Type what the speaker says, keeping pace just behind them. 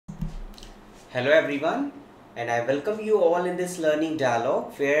Hello everyone, and I welcome you all in this learning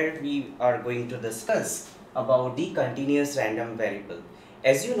dialogue where we are going to discuss about the continuous random variable.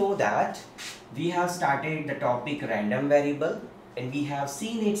 As you know that we have started the topic random variable and we have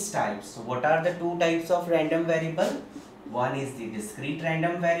seen its types. So what are the two types of random variable? One is the discrete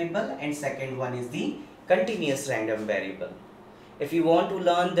random variable and second one is the continuous random variable. If you want to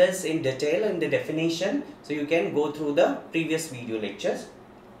learn this in detail in the definition, so you can go through the previous video lectures.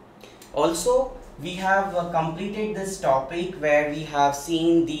 Also, we have completed this topic where we have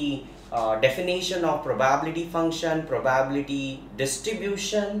seen the definition of probability function, probability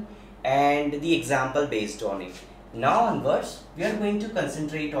distribution, and the example based on it. Now onwards, we are going to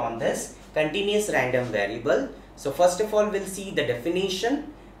concentrate on this continuous random variable. So first of all, we'll see the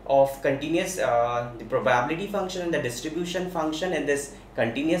definition of continuous, the probability function and the distribution function in this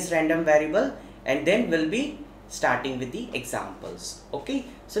continuous random variable, and then we'll be starting with the examples. Okay,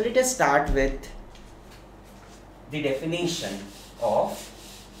 so let us start with the definition of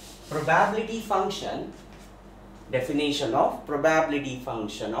probability function, definition of probability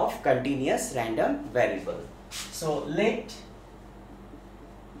function of continuous random variable. So let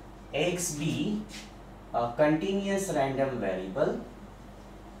x be a continuous random variable,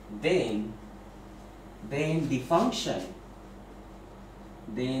 then the function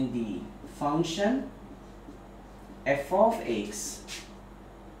f of x,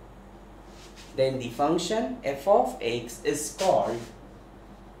 then the function f of x is called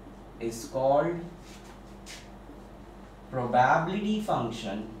probability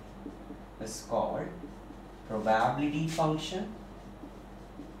function,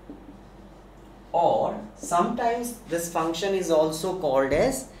 or sometimes this function is also called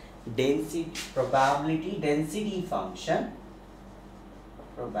as probability density function,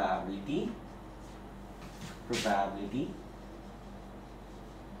 probability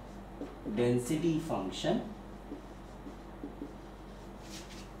density function,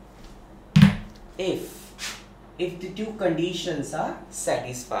 if the two conditions are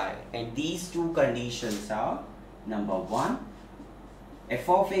satisfied, and these two conditions are: number one, f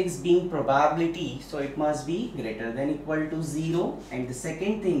of x being probability, so it must be greater than equal to 0, and the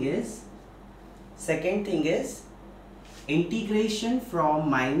second thing is integration from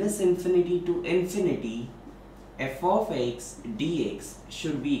minus infinity to infinity f of x dx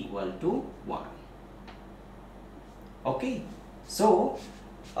should be equal to 1. Okay, so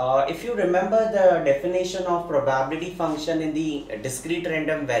if you remember the definition of probability function in the discrete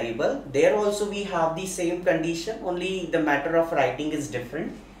random variable, there also we have the same condition, only the matter of writing is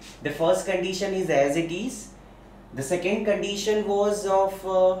different. The first condition is as it is. The second condition was of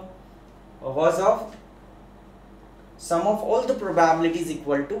sum of all the probabilities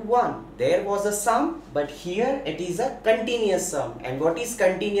equal to 1. There was a sum, but here it is a continuous sum. And what is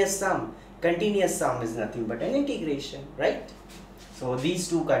continuous sum? Continuous sum is nothing but an integration, right? So these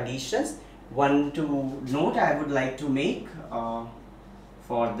two conditions, one to note I would like to make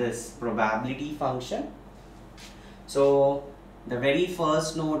for this probability function. So the very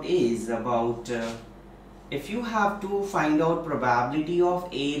first note is about if you have to find out probability of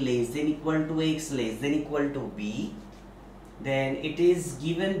a less than equal to x less than equal to b, then it is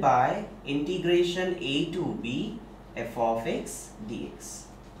given by integration a to b f of x dx.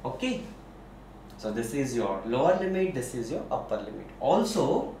 Okay, so this is your lower limit, this is your upper limit.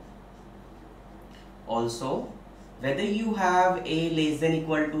 Also whether you have a less than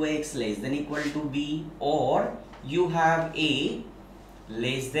equal to x less than equal to b, or you have a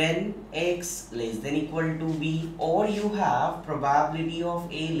less than x less than equal to b, or you have probability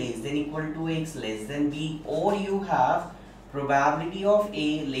of a less than equal to x less than b, or you have probability of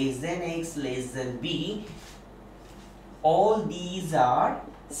a less than x less than b, all these are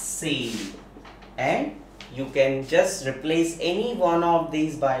same, and you can just replace any one of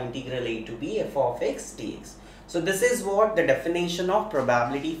these by integral a to b f of x dx. So this is what the definition of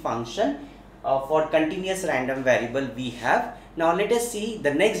probability function for continuous random variable we have. Now let us see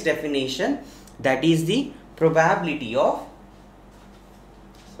the next definition, that is the probability of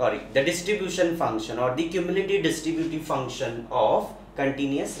the distribution function or the cumulative distributive function of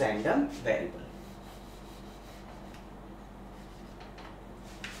continuous random variable.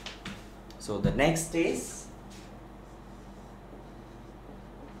 So the next is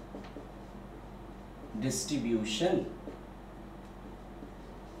distribution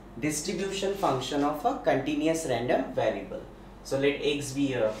function of a continuous random variable. So let x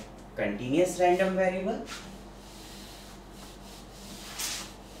be a continuous random variable,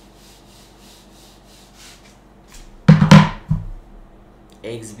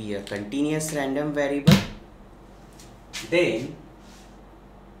 x be a continuous random variable, then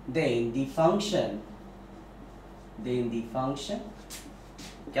then the function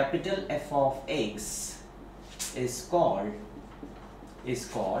capital F of x is called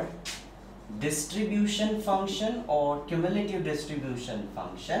distribution function or cumulative distribution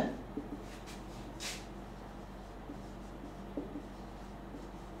function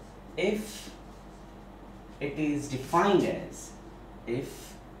if it is defined as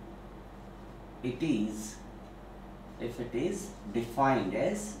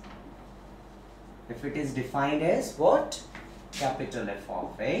what? Capital F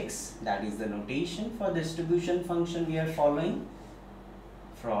of x. That is the notation for distribution function we are following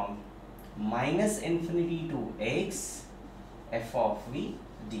from minus infinity to x f of v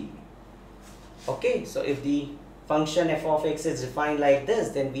dv. Okay, so if the function f of x is defined like this,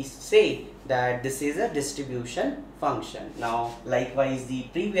 then we say that this is a distribution function. Now likewise the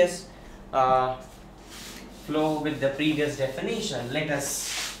previous flow with the previous definition, let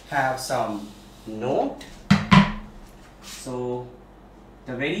us have some note. So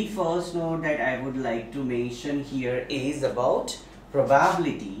the very first note that I would like to mention here is about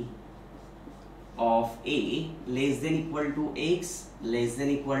probability of a less than equal to x less than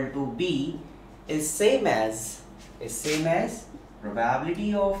equal to b is same as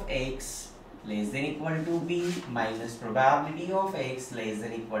probability of x less than equal to b minus probability of x less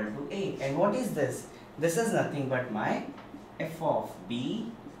than equal to a. And what is this? This is nothing but my f of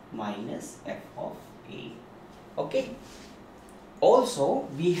b minus f of a. Okay. Also,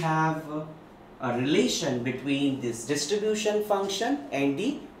 we have a relation between this distribution function and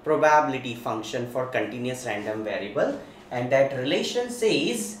the probability function for continuous random variable, and that relation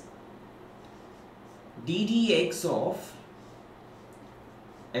says ddx of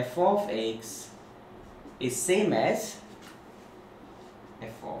f of x is same as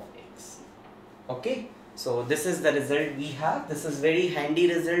f of x. Okay, so this is the result we have. This is very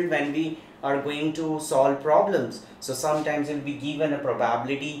handy result when we are going to solve problems. So sometimes it will be given a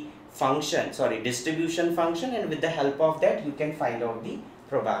probability function, distribution function, and with the help of that you can find out the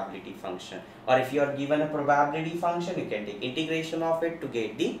probability function. Or if you are given a probability function, you can take integration of it to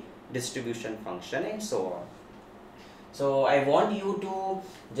get the distribution function and so on. So I want you to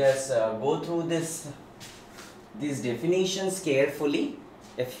just go through these definitions carefully,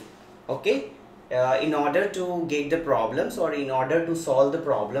 in order to get the problems or in order to solve the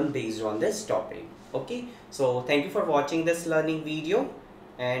problem based on this topic. Okay, so thank you for watching this learning video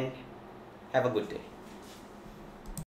and have a good day.